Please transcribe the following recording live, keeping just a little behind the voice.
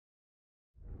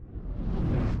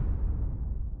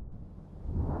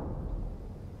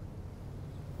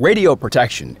Radio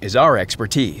protection is our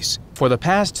expertise. For the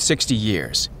past 60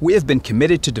 years, we have been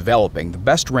committed to developing the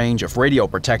best range of radio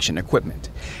protection equipment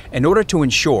in order to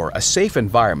ensure a safe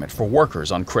environment for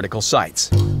workers on critical sites.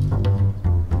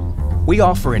 We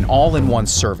offer an all-in-one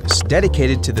service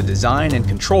dedicated to the design and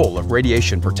control of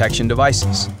radiation protection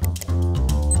devices.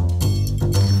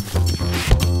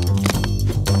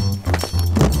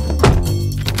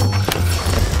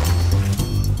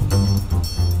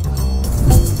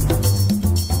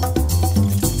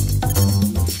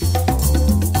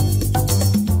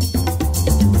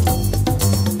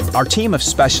 Our team of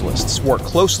specialists work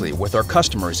closely with our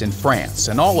customers in France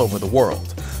and all over the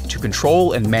world to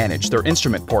control and manage their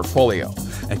instrument portfolio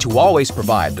and to always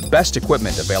provide the best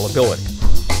equipment availability.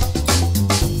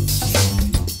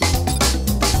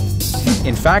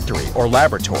 In factory or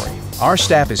laboratory, our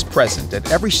staff is present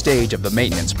at every stage of the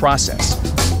maintenance process.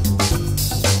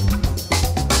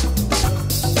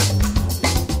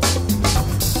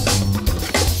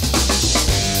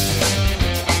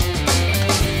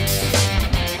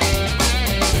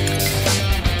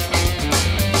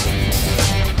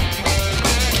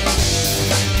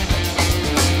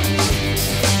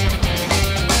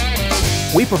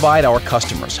 We provide our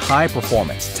customers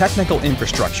high-performance technical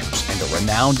infrastructures and a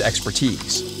renowned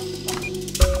expertise.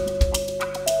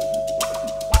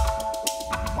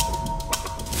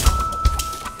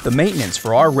 The maintenance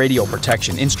for our radio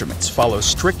protection instruments follows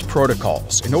strict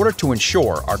protocols in order to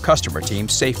ensure our customer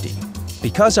team's safety.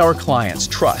 Because our clients'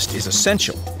 trust is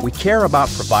essential, we care about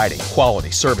providing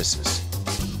quality services.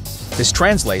 This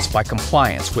translates by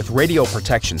compliance with radio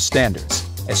protection standards,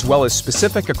 as well as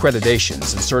specific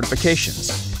accreditations and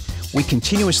certifications. We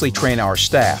continuously train our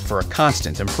staff for a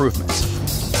constant improvement.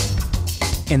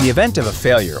 In the event of a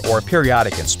failure or a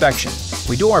periodic inspection,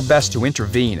 we do our best to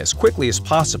intervene as quickly as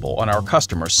possible on our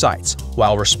customers' sites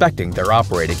while respecting their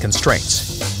operating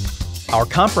constraints. Our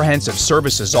comprehensive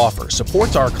services offer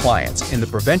supports our clients in the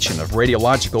prevention of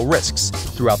radiological risks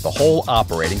throughout the whole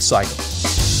operating cycle.